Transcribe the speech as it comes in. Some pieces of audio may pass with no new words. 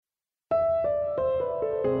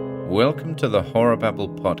Welcome to the Horror Babble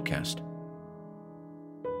podcast.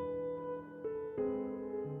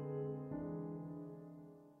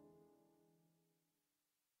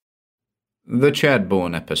 The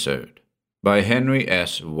Chadbourne episode by Henry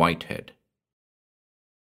S. Whitehead.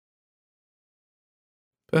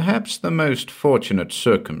 Perhaps the most fortunate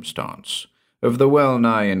circumstance of the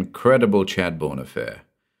well-nigh incredible Chadbourne affair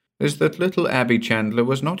is that little Abby Chandler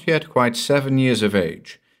was not yet quite 7 years of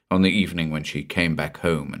age on the evening when she came back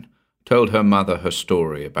home and told her mother her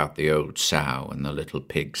story about the old sow and the little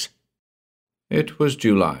pigs. It was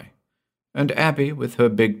July, and Abby, with her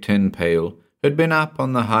big tin pail, had been up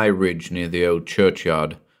on the high ridge near the old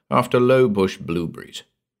churchyard after low bush blueberries.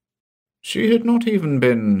 She had not even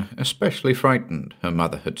been especially frightened, her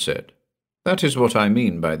mother had said. That is what I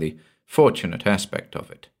mean by the fortunate aspect of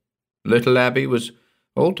it. Little Abby was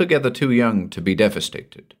altogether too young to be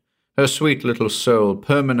devastated, her sweet little soul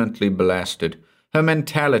permanently blasted, her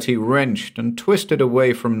mentality wrenched and twisted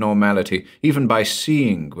away from normality, even by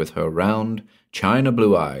seeing with her round,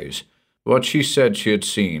 china-blue eyes what she said she had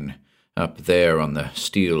seen up there on the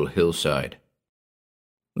steel hillside.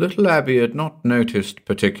 Little Abby had not noticed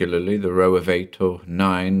particularly the row of 8 or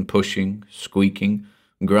 9 pushing, squeaking,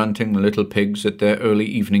 grunting little pigs at their early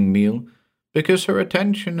evening meal, because her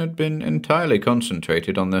attention had been entirely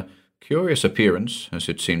concentrated on the curious appearance, as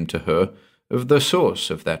it seemed to her, of the source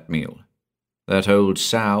of that meal. That old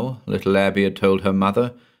sow, little Abby had told her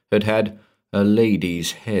mother, had had a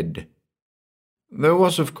lady's head. There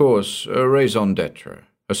was, of course, a raison d'etre,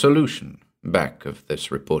 a solution, back of this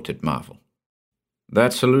reported marvel.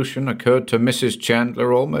 That solution occurred to Mrs.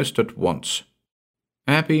 Chandler almost at once.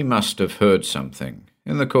 Abby must have heard something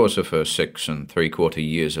in the course of her 6 3/4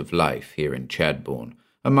 years of life here in Chadbourne,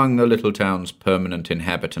 among the little town's permanent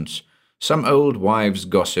inhabitants, some old wives'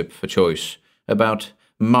 gossip for choice about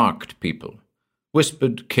marked people,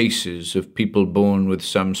 whispered cases of people born with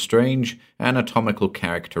some strange anatomical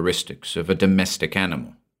characteristics of a domestic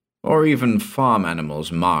animal, or even farm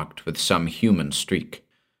animals marked with some human streak,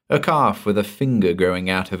 a calf with a finger growing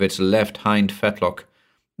out of its left hind fetlock,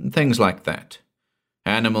 things like that.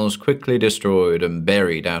 Animals quickly destroyed and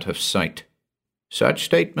buried out of sight. Such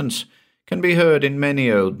statements can be heard in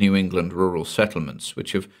many old New England rural settlements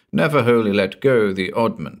which have never wholly let go the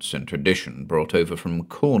oddments and tradition brought over from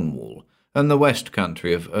Cornwall and the west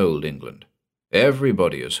country of old England.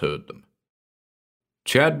 Everybody has heard them.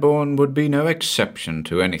 Chadbourne would be no exception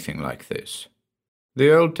to anything like this. The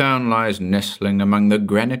old town lies nestling among the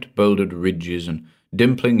granite-bouldered ridges and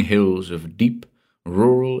dimpling hills of deep,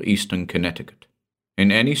 rural eastern Connecticut. In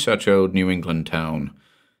any such old New England town,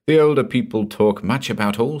 the older people talk much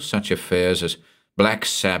about all such affairs as black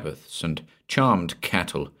Sabbaths and charmed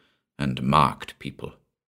cattle and marked people.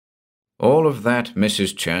 All of that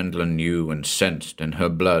Mrs. Chandler knew and sensed in her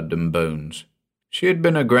blood and bones. She had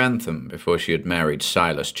been a Grantham before she had married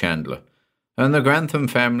Silas Chandler, and the Grantham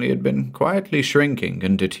family had been quietly shrinking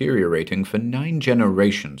and deteriorating for 9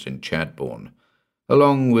 generations in Chadbourne,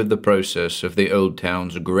 along with the process of the old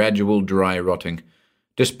town's gradual dry rotting,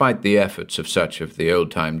 despite the efforts of such of the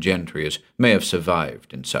old-time gentry as may have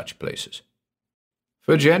survived in such places.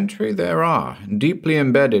 For gentry there are, deeply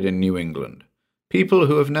embedded in New England, people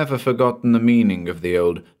who have never forgotten the meaning of the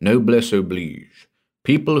old noblesse oblige,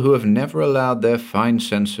 people who have never allowed their fine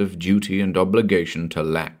sense of duty and obligation to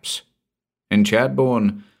lapse. In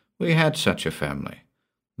Chadbourne we had such a family,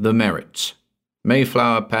 the Merritts,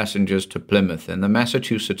 Mayflower passengers to Plymouth in the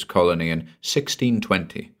Massachusetts colony in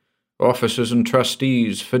 1620, officers and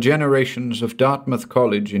trustees for generations of Dartmouth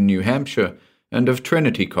College in New Hampshire and of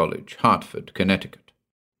Trinity College, Hartford, Connecticut.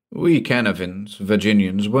 We Canavins,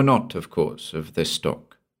 Virginians, were not, of course, of this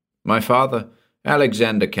stock. My father,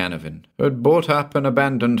 Alexander Canavin, had bought up an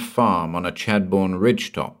abandoned farm on a Chadbourne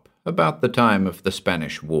ridge-top about the time of the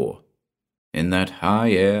Spanish War. In that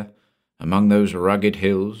high air, among those rugged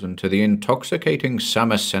hills, and to the intoxicating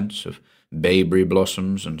summer scents of bayberry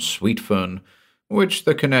blossoms and sweet fern, which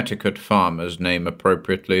the Connecticut farmers name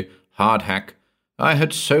appropriately hardhack, I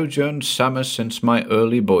had sojourned summers since my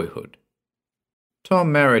early boyhood.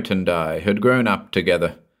 Tom Merritt and I had grown up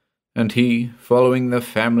together, and he, following the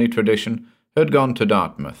family tradition, had gone to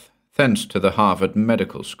Dartmouth, thence to the Harvard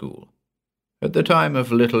Medical School. At the time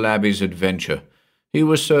of little Abby's adventure, he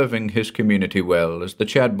was serving his community well as the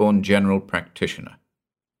Chadbourne general practitioner.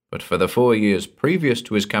 But for the 4 years previous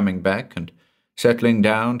to his coming back and settling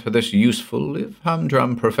down to this useful, if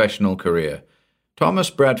humdrum, professional career,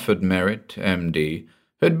 Thomas Bradford Merritt, M.D.,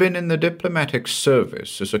 had been in the diplomatic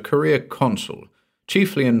service as a career consul,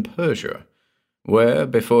 chiefly in Persia, where,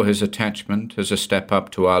 before his attachment as a step-up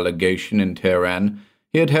to our legation in Tehran,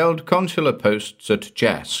 he had held consular posts at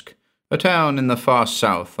Jask, a town in the far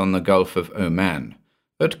south on the Gulf of Oman,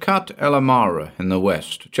 at Kut El Amara in the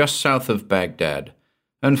west, just south of Baghdad,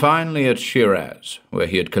 and finally at Shiraz, where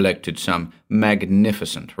he had collected some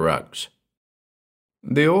magnificent rugs.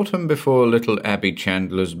 The autumn before little Abby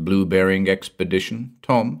Chandler's blue-berrying expedition,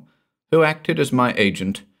 Tom, who acted as my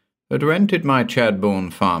agent, had rented my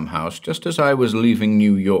Chadbourne farmhouse just as I was leaving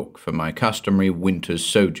New York for my customary winter's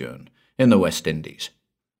sojourn in the West Indies.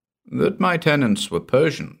 That my tenants were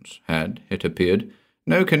Persians had, it appeared,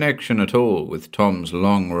 no connection at all with Tom's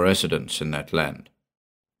long residence in that land.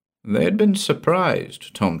 They had been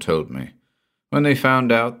surprised, Tom told me, when they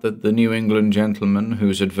found out that the New England gentleman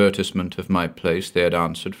whose advertisement of my place they had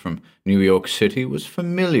answered from New York City was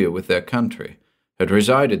familiar with their country, had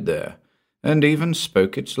resided there, and even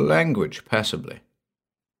spoke its language passably.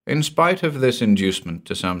 In spite of this inducement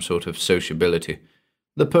to some sort of sociability,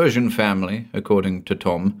 the Persian family, according to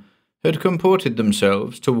Tom, had comported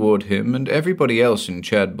themselves toward him and everybody else in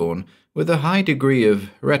Chadbourne with a high degree of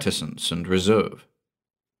reticence and reserve.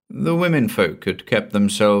 The womenfolk had kept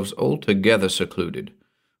themselves altogether secluded,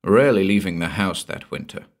 rarely leaving the house that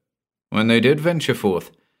winter. When they did venture forth,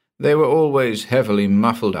 they were always heavily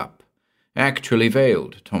muffled up, actually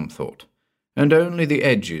veiled, Tom thought, and only the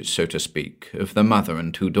edges, so to speak, of the mother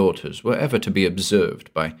and two daughters were ever to be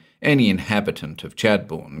observed by any inhabitant of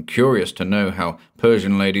Chadbourne curious to know how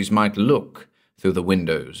Persian ladies might look through the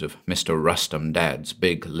windows of Mr. Rustum Dad's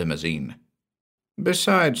big limousine.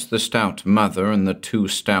 Besides the stout mother and the two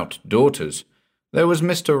stout daughters, there was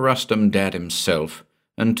Mr. Rustum Dad himself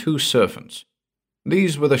and two servants.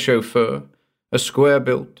 These were the chauffeur, a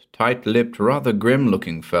square-built, tight-lipped, rather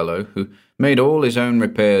grim-looking fellow who made all his own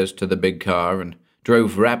repairs to the big car and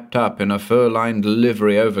drove wrapped up in a fur-lined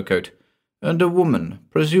livery overcoat, and a woman,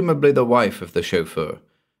 presumably the wife of the chauffeur,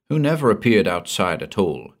 who never appeared outside at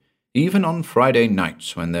all, even on Friday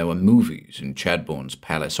nights when there were movies in Chadbourne's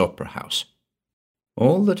Palace Opera House.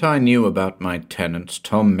 All that I knew about my tenants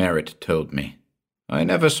Tom Merritt told me. I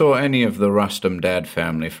never saw any of the Rustum Dad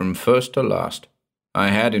family from first to last. I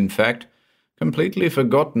had, in fact, completely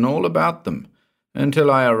forgotten all about them, until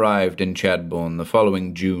I arrived in Chadbourne the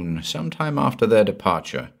following June, sometime after their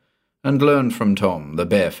departure, and learned from Tom the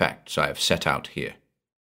bare facts I have set out here.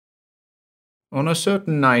 On a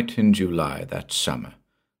certain night in July that summer,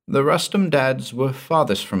 the Rustum Dads were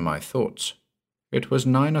farthest from my thoughts. It was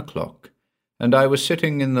 9 o'clock, and I was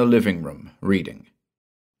sitting in the living room, reading.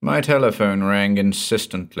 My telephone rang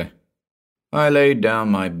insistently. I laid down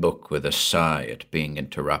my book with a sigh at being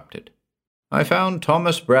interrupted. I found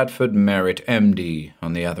Thomas Bradford Merritt, M.D.,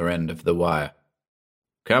 on the other end of the wire.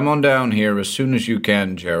 "Come on down here as soon as you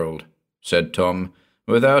can, Gerald," said Tom,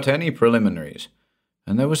 without any preliminaries,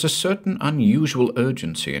 and there was a certain unusual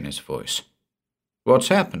urgency in his voice. "What's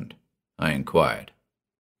happened?" I inquired.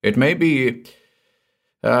 "It may be,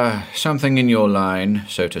 something in your line,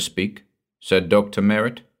 so to speak," said Dr.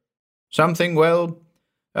 Merritt. "Something, well,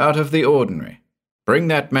 out of the ordinary. Bring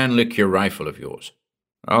that Mannlicher rifle of yours."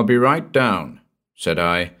 "I'll be right down," said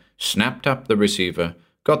I, snapped up the receiver,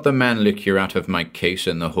 got the Mannlicher out of my case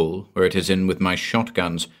in the hall, where it is in with my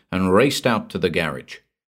shotguns, and raced out to the garage.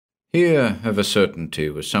 Here, of a certainty,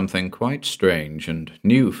 was something quite strange and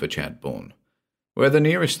new for Chadbourne, where the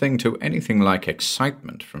nearest thing to anything like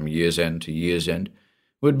excitement from year's end to year's end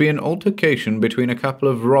would be an altercation between a couple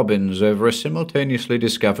of robins over a simultaneously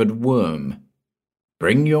discovered worm.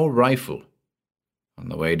 Bring your rifle. On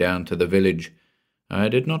the way down to the village, I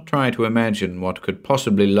did not try to imagine what could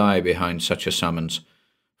possibly lie behind such a summons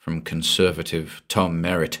from conservative Tom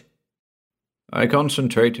Merritt. I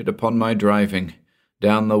concentrated upon my driving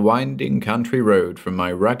down the winding country road from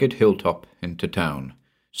my rugged hilltop into town,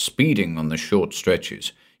 speeding on the short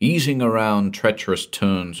stretches, easing around treacherous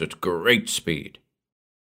turns at great speed.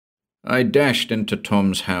 I dashed into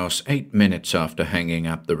Tom's house 8 minutes after hanging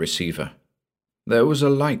up the receiver. There was a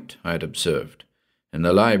light, I had observed, in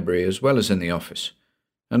the library as well as in the office,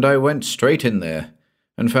 and I went straight in there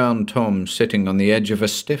and found Tom sitting on the edge of a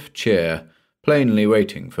stiff chair, plainly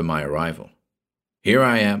waiting for my arrival. "Here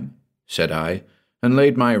I am," said I, and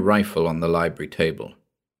laid my rifle on the library table.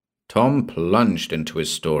 Tom plunged into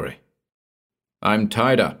his story. "I'm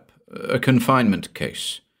tied up. A confinement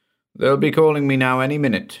case. They'll be calling me now any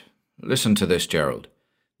minute. Listen to this, Gerald.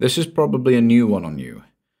 This is probably a new one on you.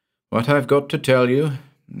 What I've got to tell you,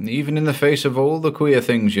 even in the face of all the queer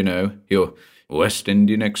things you know, your West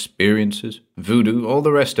Indian experiences, voodoo, all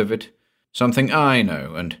the rest of it, something I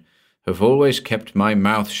know and have always kept my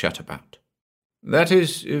mouth shut about. That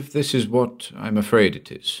is, if this is what I'm afraid it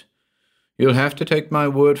is. You'll have to take my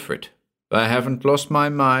word for it. I haven't lost my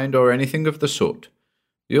mind or anything of the sort.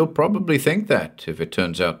 You'll probably think that if it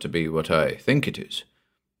turns out to be what I think it is.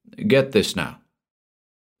 Get this now.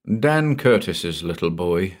 Dan Curtis's little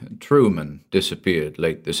boy, Truman, disappeared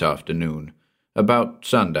late this afternoon, about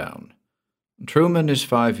sundown. Truman is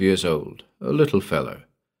 5 years old, a little fellow.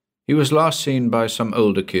 He was last seen by some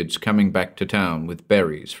older kids coming back to town with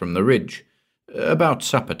berries from the ridge, about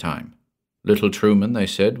supper time. Little Truman, they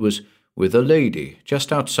said, was with a lady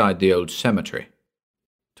just outside the old cemetery.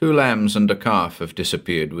 2 lambs and a calf have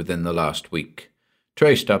disappeared within the last week,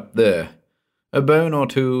 traced up there. A bone or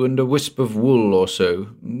two and a wisp of wool or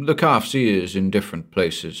so, the calf's ears in different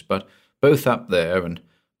places, but both up there, and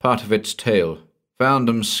part of its tail. Found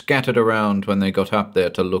 'em scattered around when they got up there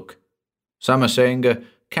to look. Some are saying a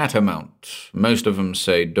catamount, most of 'em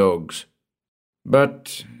say dogs.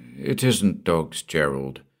 But it isn't dogs,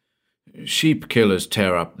 Gerald. Sheep killers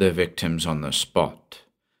tear up their victims on the spot.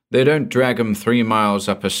 They don't drag 'em 3 miles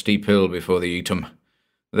up a steep hill before they eat 'em.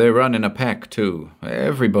 They run in a pack, too.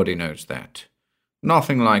 Everybody knows that.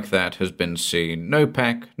 Nothing like that has been seen. No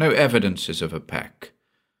pack, no evidences of a pack.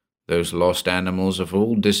 Those lost animals have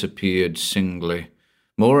all disappeared singly.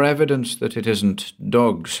 More evidence that it isn't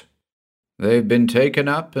dogs. They've been taken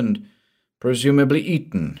up and presumably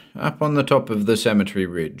eaten, up on the top of the cemetery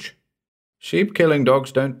ridge. Sheep-killing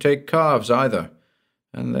dogs don't take calves either,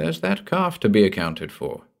 and there's that calf to be accounted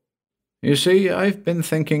for. You see, I've been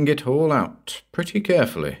thinking it all out, pretty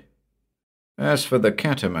carefully. As for the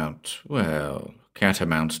catamount, well,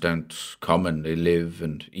 catamounts don't commonly live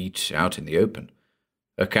and eat out in the open.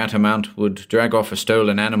 A catamount would drag off a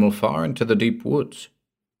stolen animal far into the deep woods.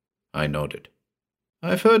 I nodded.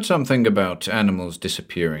 I've heard something about animals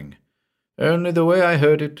disappearing. Only the way I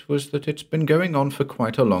heard it was that it's been going on for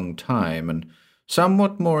quite a long time, and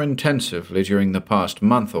somewhat more intensively during the past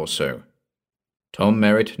month or so. Tom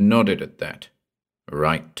Merritt nodded at that.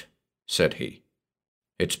 Right, said he.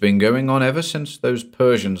 It's been going on ever since those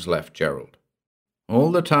Persians left, Gerald.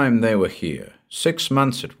 All the time they were here, 6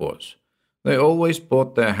 months it was, they always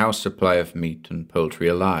bought their house supply of meat and poultry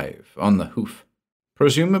alive, on the hoof.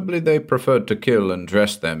 Presumably they preferred to kill and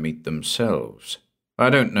dress their meat themselves. I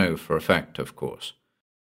don't know for a fact, of course.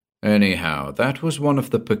 Anyhow, that was one of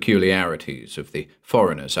the peculiarities of the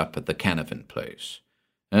foreigners up at the Canavan place,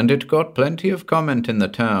 and it got plenty of comment in the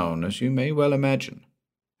town, as you may well imagine.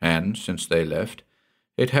 And, since they left,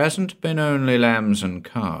 it hasn't been only lambs and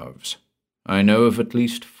calves. I know of at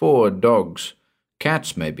least 4 dogs,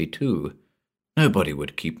 cats maybe too. Nobody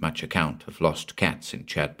would keep much account of lost cats in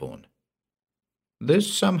Chadbourne.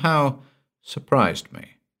 This somehow surprised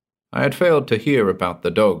me. I had failed to hear about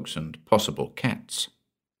the dogs and possible cats.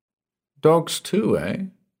 Dogs too, eh?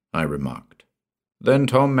 I remarked. Then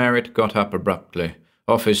Tom Merritt got up abruptly,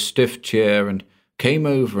 off his stiff chair, and came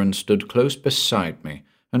over and stood close beside me,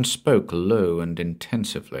 and spoke low and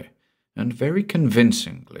intensively, and very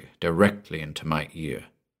convincingly, directly into my ear.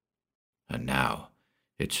 And now,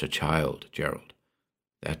 it's a child, Gerald.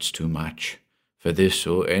 That's too much, for this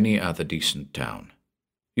or any other decent town.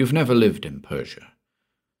 You've never lived in Persia.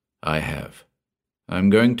 I have. I'm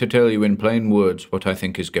going to tell you in plain words what I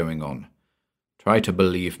think is going on. Try to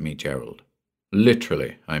believe me, Gerald.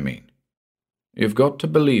 Literally, I mean. You've got to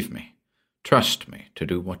believe me. Trust me to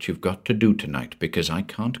do what you've got to do tonight, because I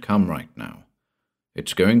can't come right now.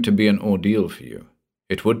 It's going to be an ordeal for you.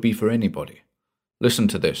 It would be for anybody. Listen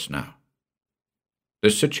to this now.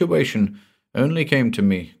 This situation only came to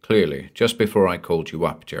me clearly just before I called you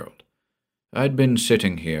up, Gerald. I'd been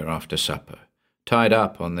sitting here after supper, tied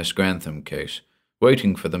up on this Grantham case,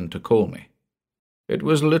 waiting for them to call me. It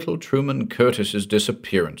was little Truman Curtis's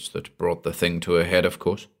disappearance that brought the thing to a head, of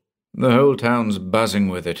course. The whole town's buzzing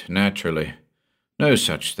with it, naturally. No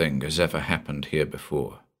such thing has ever happened here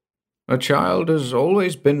before. A child has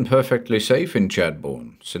always been perfectly safe in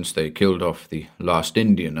Chadbourne since they killed off the last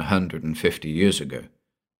Indian 150 years ago.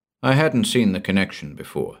 I hadn't seen the connection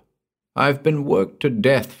before. I've been worked to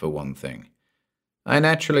death for one thing. I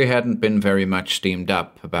naturally hadn't been very much steamed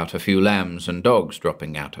up about a few lambs and dogs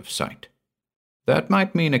dropping out of sight. That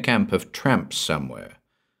might mean a camp of tramps somewhere.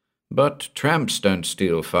 But tramps don't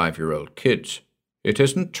steal 5-year-old kids. It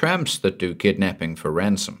isn't tramps that do kidnapping for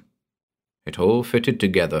ransom. It all fitted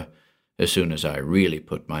together as soon as I really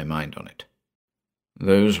put my mind on it.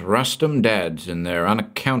 Those Rustum dads in their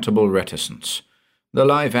unaccountable reticence, the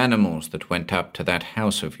live animals that went up to that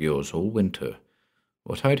house of yours all winter,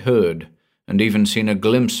 what I'd heard and even seen a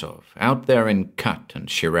glimpse of out there in Kut and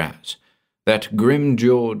Shiraz, that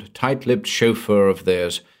grim-jawed, tight-lipped chauffeur of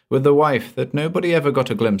theirs with the wife that nobody ever got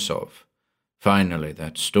a glimpse of. Finally,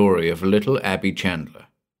 that story of little Abby Chandler.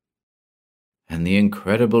 and the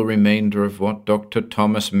incredible remainder of what Dr.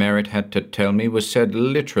 Thomas Merritt had to tell me was said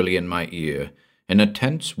literally in my ear, in a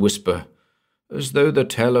tense whisper, as though the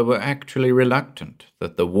teller were actually reluctant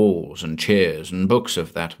that the walls and chairs and books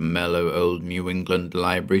of that mellow old New England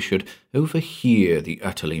library should overhear the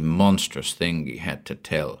utterly monstrous thing he had to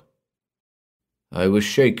tell. I was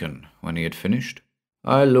shaken when he had finished.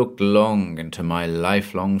 I looked long into my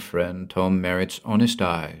lifelong friend Tom Merritt's honest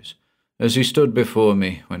eyes as he stood before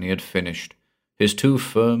me when he had finished, his two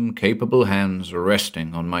firm, capable hands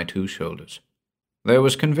resting on my two shoulders. There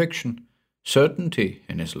was conviction, certainty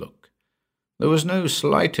in his look. There was no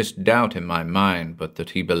slightest doubt in my mind but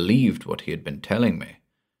that he believed what he had been telling me.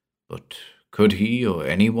 But could he or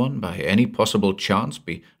anyone by any possible chance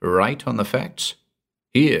be right on the facts?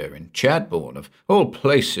 Here in Chadbourne, of all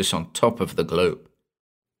places on top of the globe.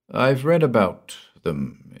 "I've read about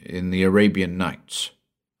them in the Arabian Nights,"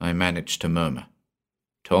 I managed to murmur.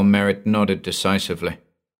 Tom Merritt nodded decisively.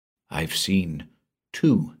 "I've seen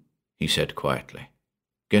 2, he said quietly.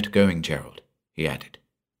 "Get going, Gerald," he added.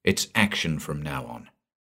 "It's action from now on."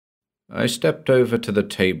 I stepped over to the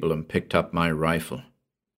table and picked up my rifle.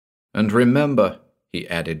 "And remember," he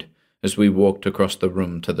added, as we walked across the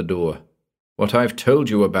room to the door, "what I've told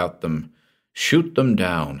you about them. Shoot them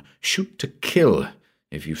down. Shoot to kill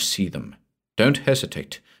if you see them. Don't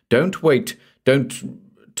hesitate. Don't wait.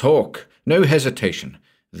 Don't talk. No hesitation.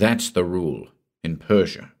 That's the rule in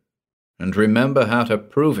Persia. And remember how to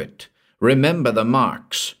prove it. Remember the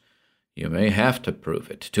marks. You may have to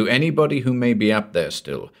prove it to anybody who may be up there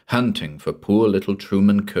still, hunting for poor little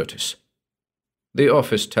Truman Curtis." The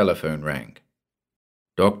office telephone rang.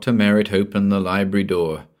 Dr. Merritt opened the library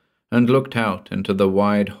door and looked out into the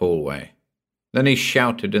wide hallway. Then he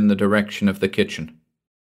shouted in the direction of the kitchen.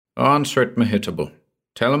 "Answer it, Mehitable.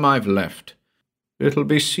 Tell him I've left. It'll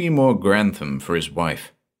be Seymour Grantham for his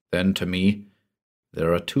wife." Then to me,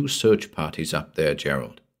 "There are 2 search parties up there,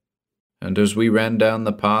 Gerald." And as we ran down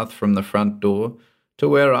the path from the front door to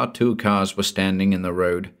where our 2 cars were standing in the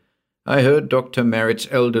road, I heard Dr. Merritt's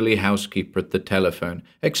elderly housekeeper at the telephone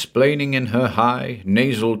explaining in her high,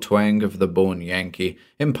 nasal twang of the born Yankee,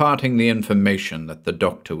 imparting the information that the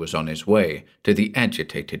doctor was on his way to the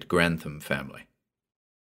agitated Grantham family.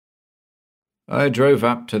 I drove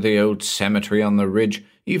up to the old cemetery on the ridge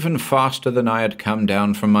even faster than I had come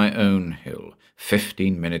down from my own hill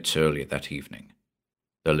 15 minutes earlier that evening.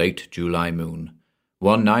 The late July moon,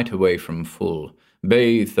 one night away from full,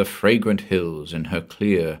 bathed the fragrant hills in her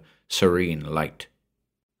clear, serene light.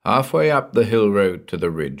 Halfway up the hill road to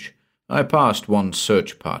the ridge, I passed one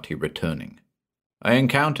search party returning. I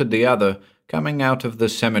encountered the other coming out of the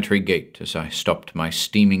cemetery gate as I stopped my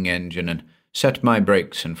steaming engine and set my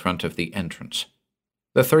brakes in front of the entrance.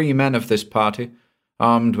 The 3 men of this party,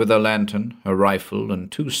 armed with a lantern, a rifle,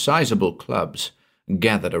 and 2 sizable clubs,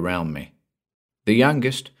 gathered around me. The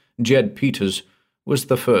youngest, Jed Peters, was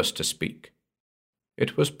the first to speak.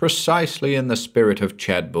 It was precisely in the spirit of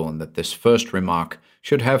Chadbourne that this first remark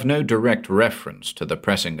should have no direct reference to the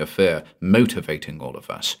pressing affair motivating all of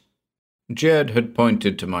us. Jed had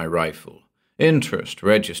pointed to my rifle, interest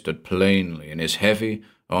registered plainly in his heavy,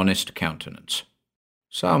 honest countenance.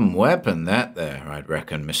 "Some weapon that there, I'd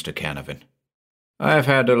reckon, Mr. Canavan. I've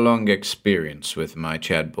had a long experience with my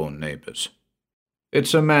Chadbourne neighbours."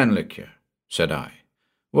 "It's a Mannlicher," said I.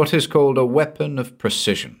 "What is called a weapon of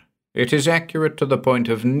precision. It is accurate to the point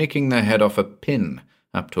of nicking the head off a pin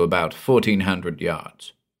up to about 1,400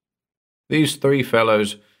 yards. These 3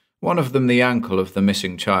 fellows, one of them the uncle of the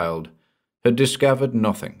missing child, had discovered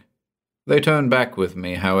nothing. They turned back with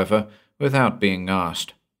me, however, without being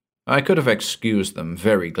asked. I could have excused them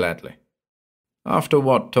very gladly. After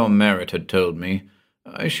what Tom Merritt had told me,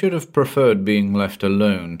 I should have preferred being left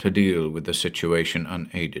alone to deal with the situation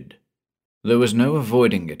unaided. There was no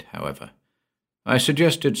avoiding it, however. I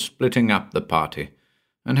suggested splitting up the party,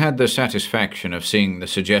 and had the satisfaction of seeing the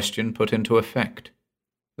suggestion put into effect.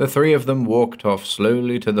 The 3 of them walked off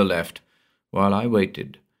slowly to the left, while I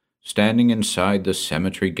waited, standing inside the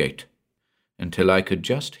cemetery gate, until I could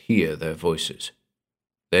just hear their voices.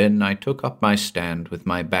 Then I took up my stand with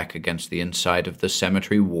my back against the inside of the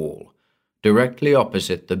cemetery wall, directly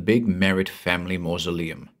opposite the big Merritt family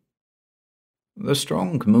mausoleum. The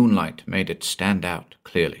strong moonlight made it stand out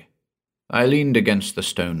clearly. I leaned against the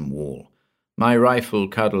stone wall, my rifle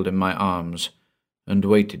cuddled in my arms, and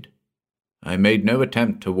waited. I made no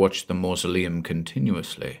attempt to watch the mausoleum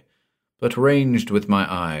continuously, but ranged with my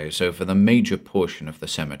eyes over the major portion of the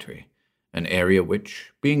cemetery, an area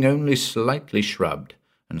which, being only slightly shrubbed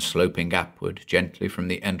and sloping upward gently from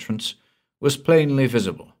the entrance, was plainly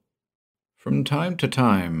visible. From time to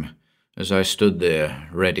time, as I stood there,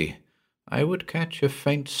 ready, I would catch a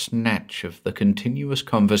faint snatch of the continuous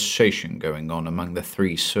conversation going on among the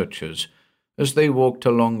three searchers as they walked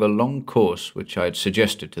along a long course which I had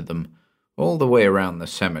suggested to them, all the way around the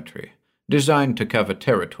cemetery, designed to cover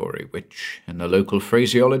territory which, in the local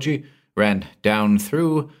phraseology, ran down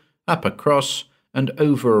through, up across, and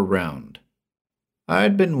over around. I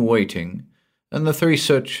had been waiting, and the three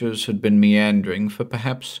searchers had been meandering for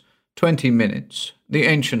perhaps 20 minutes. The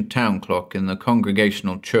ancient town clock in the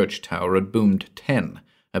Congregational church tower had boomed 10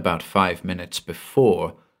 about 5 minutes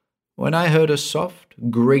before, when I heard a soft,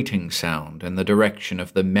 grating sound in the direction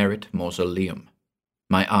of the Merit Mausoleum.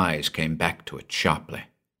 My eyes came back to it sharply.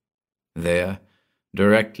 There,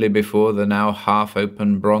 directly before the now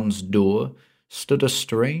half-open bronze door, stood a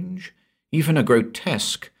strange, even a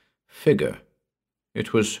grotesque, figure.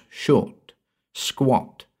 It was short,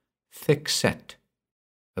 squat, thick-set.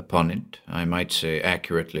 Upon it, I might say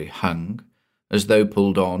accurately, hung, as though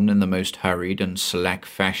pulled on in the most hurried and slack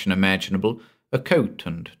fashion imaginable, a coat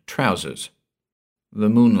and trousers. The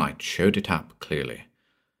moonlight showed it up clearly,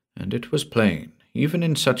 and it was plain, even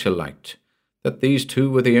in such a light, that these two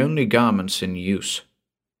were the only garments in use.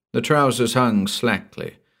 The trousers hung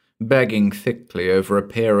slackly, bagging thickly over a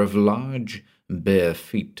pair of large, bare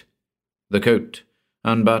feet. The coat,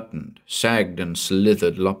 unbuttoned, sagged and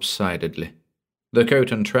slithered lopsidedly. The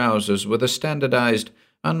coat and trousers were the standardized,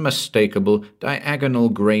 unmistakable, diagonal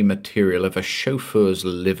grey material of a chauffeur's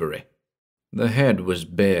livery. The head was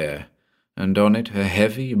bare, and on it a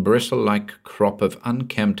heavy, bristle-like crop of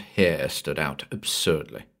unkempt hair stood out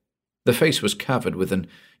absurdly. The face was covered with an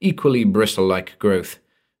equally bristle-like growth,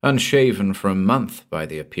 unshaven for a month by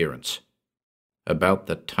the appearance. About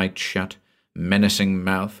the tight-shut, menacing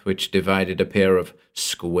mouth which divided a pair of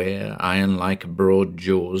square, iron-like broad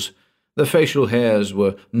jaws, the facial hairs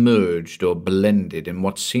were merged or blended in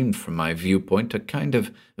what seemed from my viewpoint a kind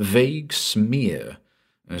of vague smear,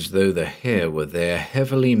 as though the hair were there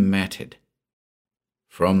heavily matted.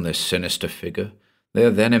 From this sinister figure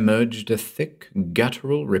there then emerged a thick,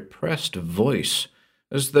 guttural, repressed voice,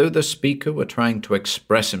 as though the speaker were trying to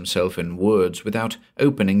express himself in words without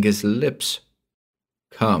opening his lips.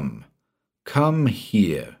 "Come, come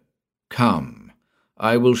here, come,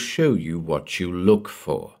 I will show you what you look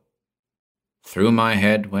for." Through my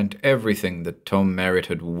head went everything that Tom Merritt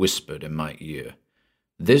had whispered in my ear.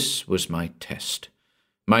 This was my test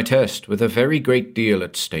with a very great deal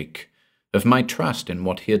at stake, of my trust in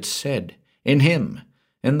what he had said, in him,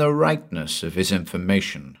 in the rightness of his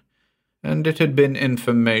information. And it had been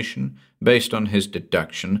information based on his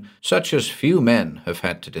deduction, such as few men have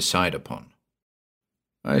had to decide upon.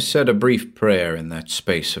 I said a brief prayer in that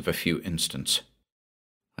space of a few instants.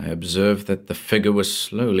 I observed that the figure was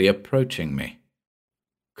slowly approaching me.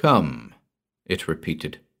 "Come," it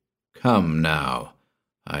repeated. "Come now,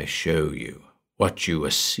 I show you what you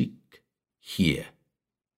seek here."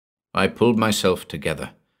 I pulled myself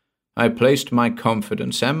together. I placed my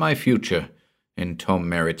confidence and my future in Tom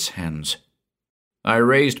Merritt's hands. I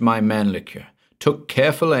raised my manlicker, took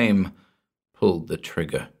careful aim, pulled the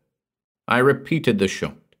trigger. I repeated the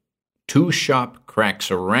shot. 2 sharp cracks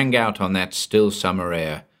rang out on that still summer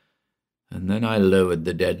air, and then I lowered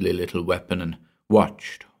the deadly little weapon and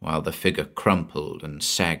watched while the figure crumpled and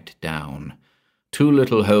sagged down. 2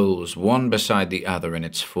 little holes, one beside the other in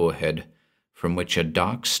its forehead, from which a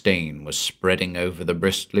dark stain was spreading over the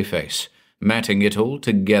bristly face, matting it all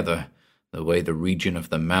together, the way the region of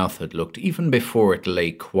the mouth had looked even before it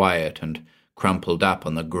lay quiet and crumpled up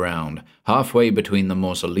on the ground, halfway between the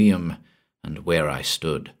mausoleum and where I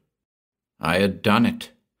stood. I had done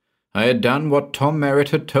it. I had done what Tom Merritt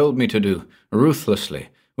had told me to do, ruthlessly,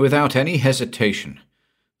 without any hesitation.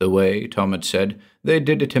 The way, Tom had said, they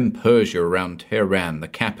did it in Persia around Tehran, the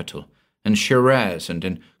capital, and Shiraz, and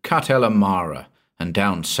in Kut el Amara, and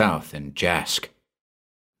down south in Jask.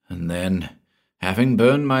 And then, having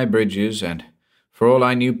burned my bridges and, for all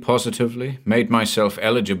I knew positively, made myself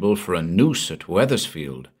eligible for a noose at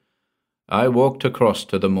Wethersfield, I walked across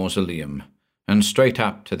to the mausoleum and straight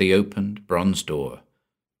up to the opened bronze door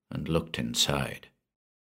and looked inside.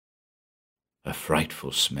 A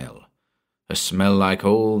frightful smell, a smell like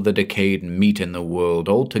all the decayed meat in the world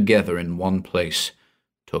all together in one place,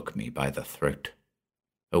 took me by the throat.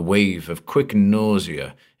 A wave of quick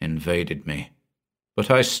nausea invaded me, but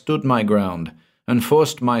I stood my ground and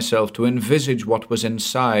forced myself to envisage what was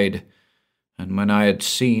inside, and when I had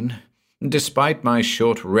seen, despite my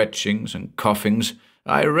short retchings and coughings,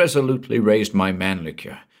 I resolutely raised my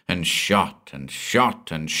manlicker and shot and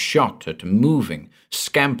shot and shot at moving,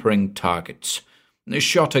 scampering targets,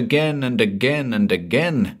 shot again and again and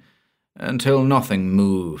again, until nothing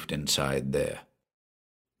moved inside there.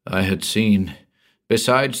 I had seen,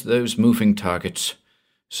 besides those moving targets,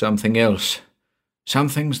 something else, some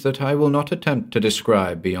things that I will not attempt to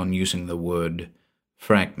describe beyond using the word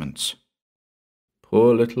fragments.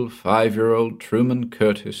 Poor little 5-year-old Truman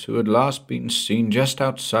Curtis, who had last been seen just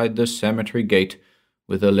outside the cemetery gate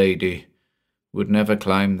with a lady, would never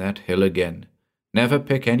climb that hill again, never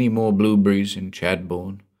pick any more blueberries in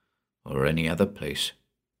Chadbourne or any other place.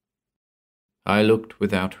 I looked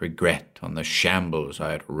without regret on the shambles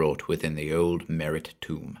I had wrought within the old Merritt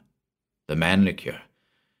tomb. The man-liquor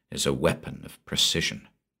is a weapon of precision.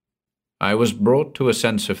 I was brought to a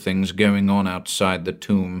sense of things going on outside the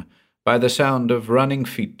tomb by the sound of running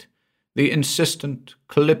feet, the insistent,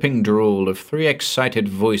 clipping drawl of 3 excited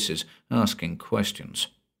voices asking questions.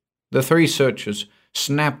 The 3 searchers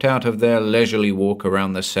snapped out of their leisurely walk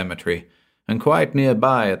around the cemetery, and quite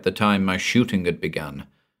nearby at the time my shooting had begun,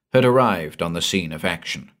 had arrived on the scene of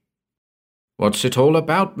action. "What's it all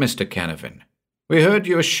about, Mr. Canavan? We heard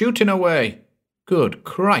you were shooting away. Good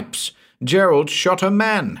cripes, Gerald shot a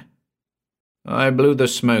man." I blew the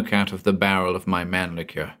smoke out of the barrel of my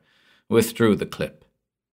man-liquor, withdrew the clip.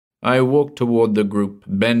 I walked toward the group,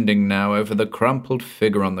 bending now over the crumpled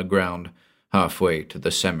figure on the ground, halfway to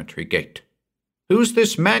the cemetery gate. "Who's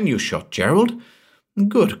this man you shot, Gerald?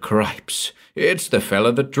 Good cripes, it's the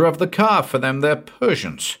fella that drove the car for them there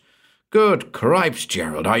Persians. Good cripes,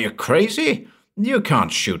 Gerald, are you crazy? You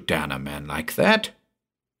can't shoot down a man like that."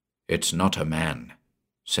 "It's not a man,"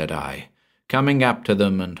 said I, coming up to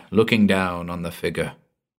them and looking down on the figure.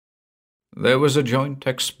 There was a joint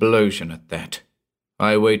explosion at that.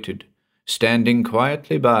 I waited, standing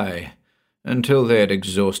quietly by, until they had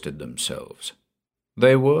exhausted themselves.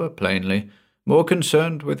 They were, plainly, more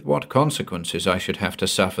concerned with what consequences I should have to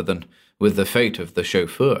suffer than with the fate of the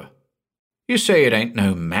chauffeur. "You say it ain't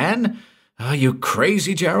no man? Are you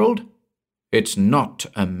crazy, Gerald?" "It's not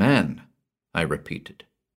a man," I repeated.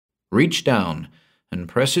 "Reach down and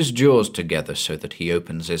press his jaws together so that he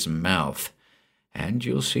opens his mouth, and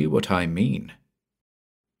you'll see what I mean."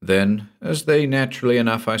 Then, as they naturally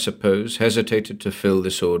enough, I suppose, hesitated to fill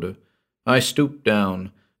this order, I stooped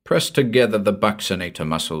down, pressed together the buccinator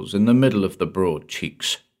muscles in the middle of the broad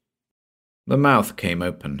cheeks. The mouth came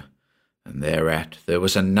open, and thereat there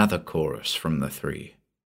was another chorus from the 3.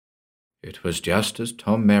 It was just as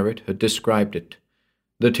Tom Merritt had described it.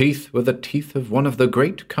 The teeth were the teeth of one of the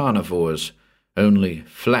great carnivores, only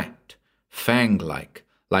flat, fang-like,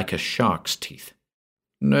 like a shark's teeth.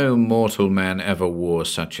 No mortal man ever wore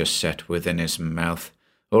such a set within his mouth,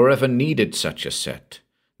 or ever needed such a set,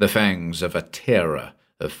 the fangs of a terror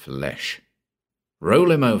of flesh.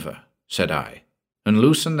 "Roll him over," said I, "and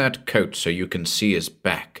loosen that coat so you can see his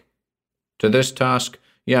back." To this task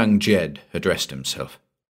young Jed addressed himself.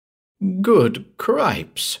 "Good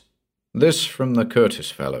cripes!" This from the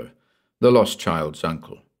Curtis fellow, the lost child's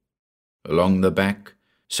uncle. Along the back,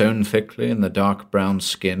 sewn thickly in the dark brown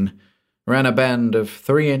skin, ran a band of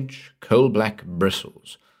 3-inch coal-black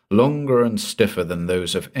bristles, longer and stiffer than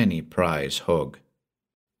those of any prize hog.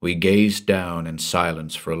 We gazed down in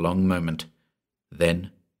silence for a long moment.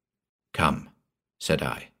 Then, "Come," said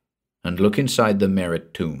I, "and look inside the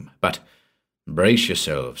Merritt tomb. But brace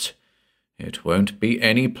yourselves. It won't be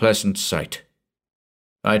any pleasant sight."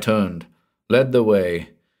 I turned, led the way,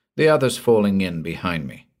 the others falling in behind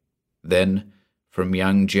me. Then, from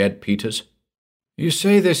young Jed Peters, "You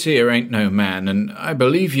say this here ain't no man, and I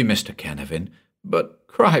believe you, Mr. Canavan, but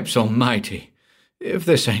cripes almighty, if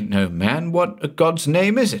this ain't no man, what God's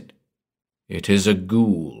name is it?" "It is a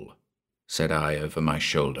ghoul," said I over my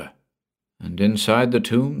shoulder, "and inside the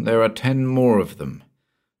tomb there are 10 more of them,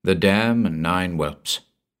 the dam and 9 whelps,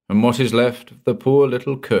 and what is left of the poor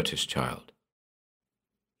little Curtis child."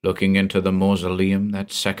 Looking into the mausoleum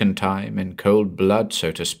that second time in cold blood,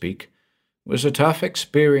 so to speak, was a tough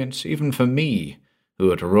experience even for me, who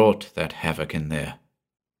had wrought that havoc in there.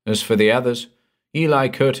 As for the others, Eli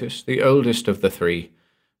Curtis, the oldest of the 3,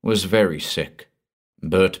 was very sick.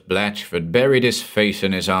 Bert Blatchford buried his face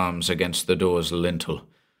in his arms against the door's lintel,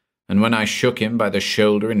 and when I shook him by the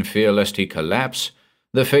shoulder in fear lest he collapse,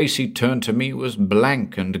 the face he turned to me was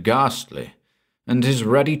blank and ghastly, and his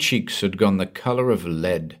ruddy cheeks had gone the colour of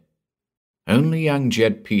lead. Only young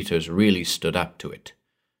Jed Peters really stood up to it.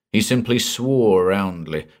 He simply swore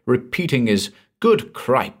roundly, repeating his "good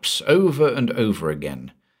cripes" over and over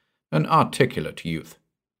again, an articulate youth.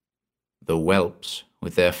 The whelps,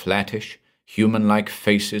 with their flattish, human-like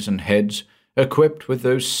faces and heads, equipped with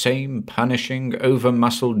those same punishing,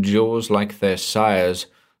 over-muscled jaws like their sires,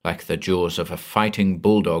 like the jaws of a fighting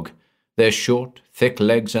bulldog, their short, thick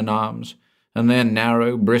legs and arms, and their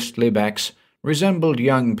narrow, bristly backs, resembled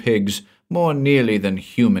young pigs more nearly than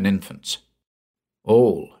human infants.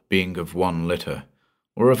 All, being of one litter,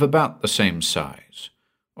 were of about the same size.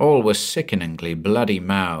 All were sickeningly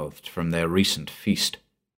bloody-mouthed from their recent feast.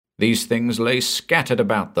 These things lay scattered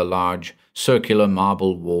about the large, circular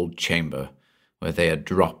marble-walled chamber, where they had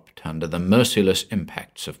dropped under the merciless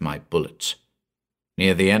impacts of my bullets.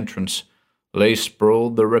 Near the entrance lay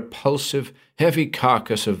sprawled the repulsive, heavy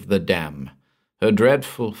carcass of the dam, her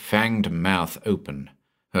dreadful fanged mouth open,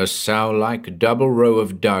 her sow-like double row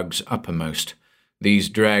of dugs uppermost, these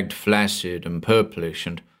dragged flaccid and purplish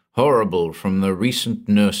and horrible from the recent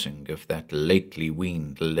nursing of that lately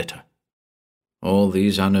weaned litter. All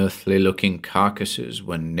these unearthly-looking carcasses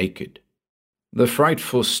were naked. The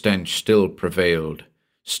frightful stench still prevailed,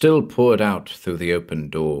 still poured out through the open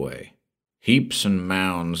doorway. Heaps and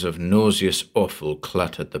mounds of nauseous offal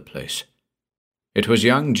cluttered the place. It was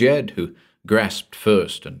young Jed who grasped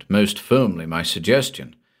first and most firmly my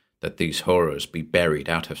suggestion that these horrors be buried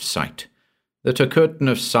out of sight, that a curtain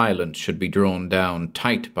of silence should be drawn down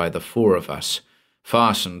tight by the four of us,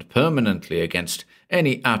 fastened permanently against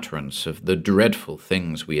any utterance of the dreadful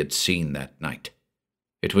things we had seen that night.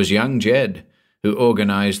 It was young Jed who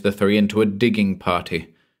organized the three into a digging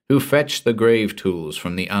party, who fetched the grave tools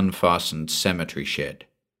from the unfastened cemetery shed.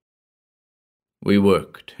 We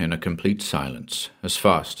worked in a complete silence, as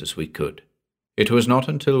fast as we could. It was not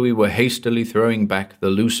until we were hastily throwing back the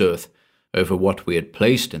loose earth over what we had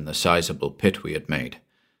placed in the sizable pit we had made,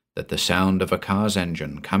 that the sound of a car's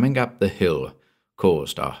engine coming up the hill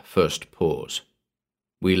caused our first pause.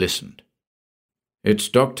 We listened. "It's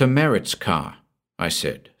Dr. Merritt's car," I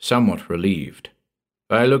said, somewhat relieved.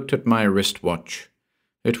 I looked at my wristwatch.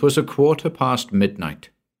 It was 1:15 midnight.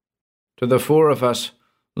 To the four of us,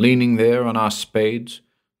 leaning there on our spades,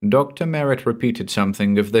 Dr. Merritt repeated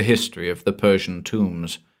something of the history of the Persian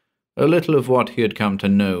tombs, a little of what he had come to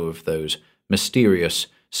know of those mysterious,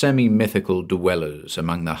 semi-mythical dwellers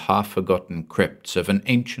among the half-forgotten crypts of an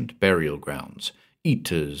ancient burial grounds,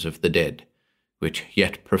 eaters of the dead, which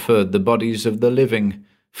yet preferred the bodies of the living,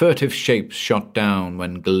 furtive shapes shot down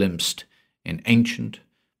when glimpsed in ancient,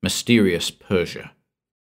 mysterious Persia.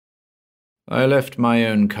 I left my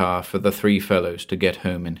own car for the three fellows to get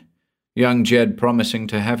home in, young Jed promising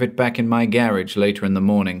to have it back in my garage later in the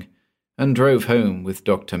morning, and drove home with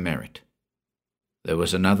Dr. Merritt. "There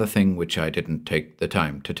was another thing which I didn't take the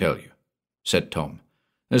time to tell you," said Tom,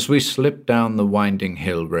 as we slipped down the winding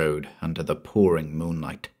hill road under the pouring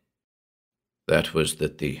moonlight. That was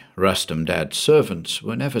that the Rustum Dad servants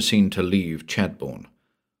were never seen to leave Chadbourne,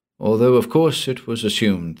 although of course it was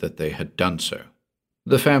assumed that they had done so.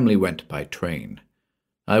 The family went by train.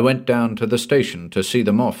 I went down to the station to see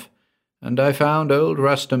them off, and I found old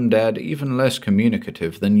Rustum Dad even less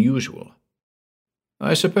communicative than usual.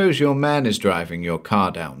 "I suppose your man is driving your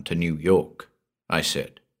car down to New York," I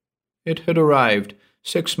said. It had arrived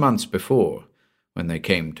 6 months before, when they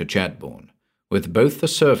came to Chadbourne, with both the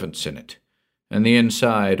servants in it, and the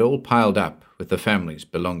inside all piled up with the family's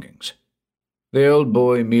belongings. The old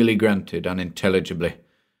boy merely grunted unintelligibly.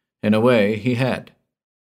 In a way, he had.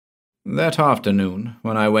 That afternoon,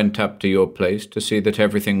 when I went up to your place to see that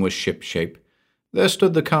everything was ship-shape, there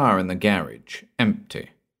stood the car in the garage, empty.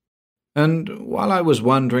 And while I was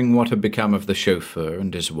wondering what had become of the chauffeur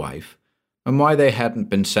and his wife, and why they hadn't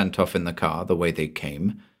been sent off in the car the way they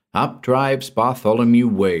came, up drives Bartholomew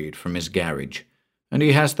Wade from his garage, and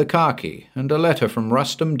he has the car key and a letter from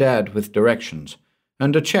Rustum Dad with directions,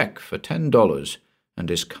 and a check for $10, and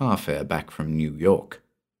his car fare back from New York.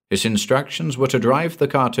 His instructions were to drive the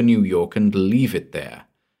car to New York and leave it there.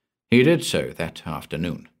 He did so that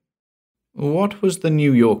afternoon. "What was the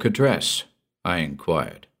New York address?" I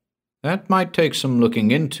inquired. "That might take some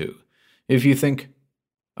looking into, if you think—"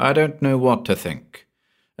 "I don't know what to think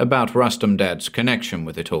about Rustum Dad's connection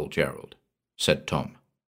with it all, Gerald," said Tom.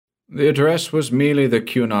 "The address was merely the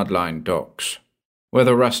Cunard Line docks.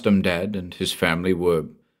 Whether Rustum Dad and his family were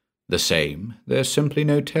the same, there's simply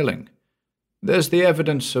no telling. There's the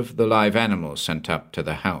evidence of the live animals sent up to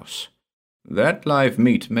the house. That live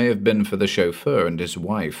meat may have been for the chauffeur and his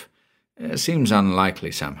wife. It seems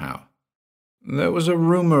unlikely somehow. There was a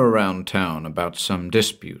rumor around town about some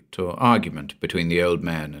dispute or argument between the old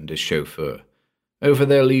man and his chauffeur, over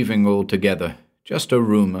their leaving altogether. Just a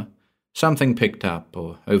rumor, something picked up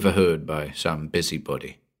or overheard by some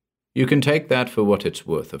busybody. You can take that for what it's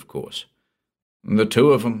worth, of course. The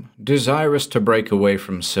two of them, desirous to break away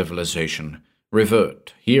from civilization,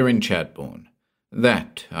 revert here in Chadbourne.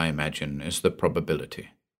 That, I imagine, is the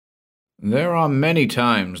probability. There are many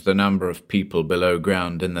times the number of people below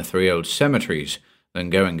ground in the three old cemeteries than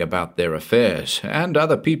going about their affairs, and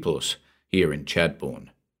other people's, here in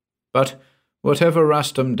Chadbourne. But Whatever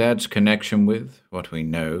Rustum Dad's connection with, what we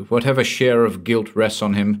know, whatever share of guilt rests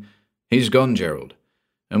on him, he's gone, Gerald,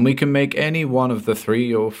 and we can make any one of the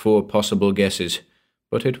 3 or 4 possible guesses,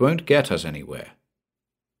 but it won't get us anywhere.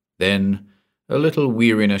 Then, a little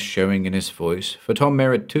weariness showing in his voice, for Tom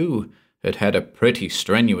Merritt, too, had had a pretty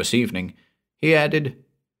strenuous evening, he added,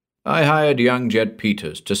 I hired young Jed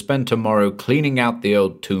Peters to spend tomorrow cleaning out the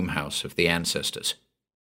old tomb house of the ancestors.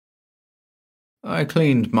 I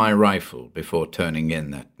cleaned my rifle before turning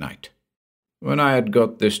in that night. When I had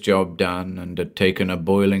got this job done and had taken a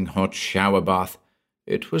boiling hot shower bath,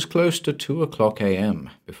 it was close to 2:00 a.m.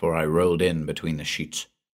 before I rolled in between the sheets.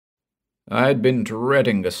 I had been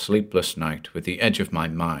dreading a sleepless night with the edge of my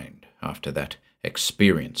mind after that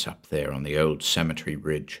experience up there on the old cemetery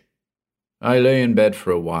ridge. I lay in bed for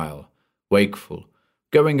a while, wakeful,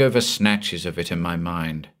 going over snatches of it in my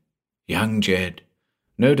mind. Young Jed.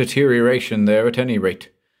 No deterioration there at any rate.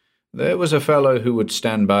 There was a fellow who would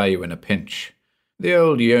stand by you in a pinch. The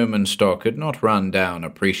old yeoman stock had not run down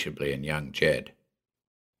appreciably in young Jed.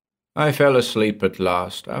 I fell asleep at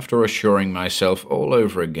last after assuring myself all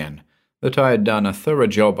over again that I had done a thorough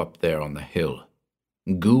job up there on the hill.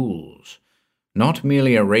 Ghouls. Not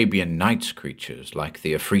merely Arabian Nights creatures like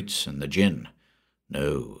the Afrits and the Jinn.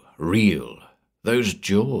 No, real. Those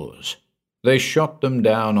jaws. They shot them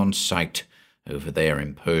down on sight over there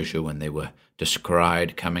in Persia when they were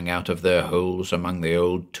descried coming out of their holes among the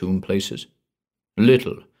old tomb places.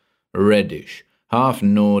 Little, reddish,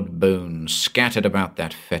 half-gnawed bones scattered about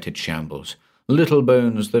that fetid shambles. Little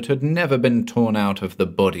bones that had never been torn out of the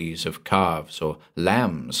bodies of calves or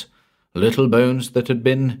lambs. Little bones that had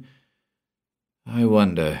been... I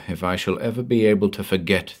wonder if I shall ever be able to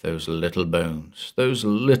forget those little bones, those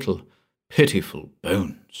little, pitiful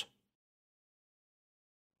bones.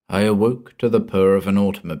 I awoke to the purr of an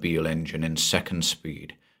automobile engine in second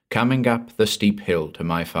speed, coming up the steep hill to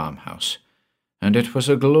my farmhouse, and it was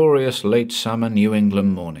a glorious late summer New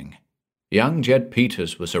England morning. Young Jed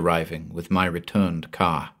Peters was arriving with my returned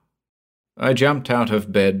car. I jumped out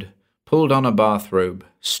of bed, pulled on a bathrobe,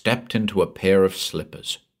 stepped into a pair of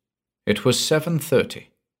slippers. It was 7:30.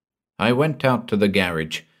 I went out to the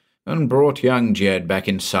garage and brought young Jed back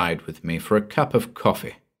inside with me for a cup of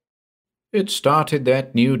coffee. It started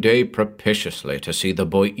that new day propitiously to see the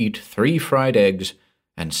boy eat 3 fried eggs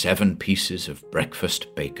and 7 pieces of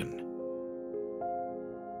breakfast bacon.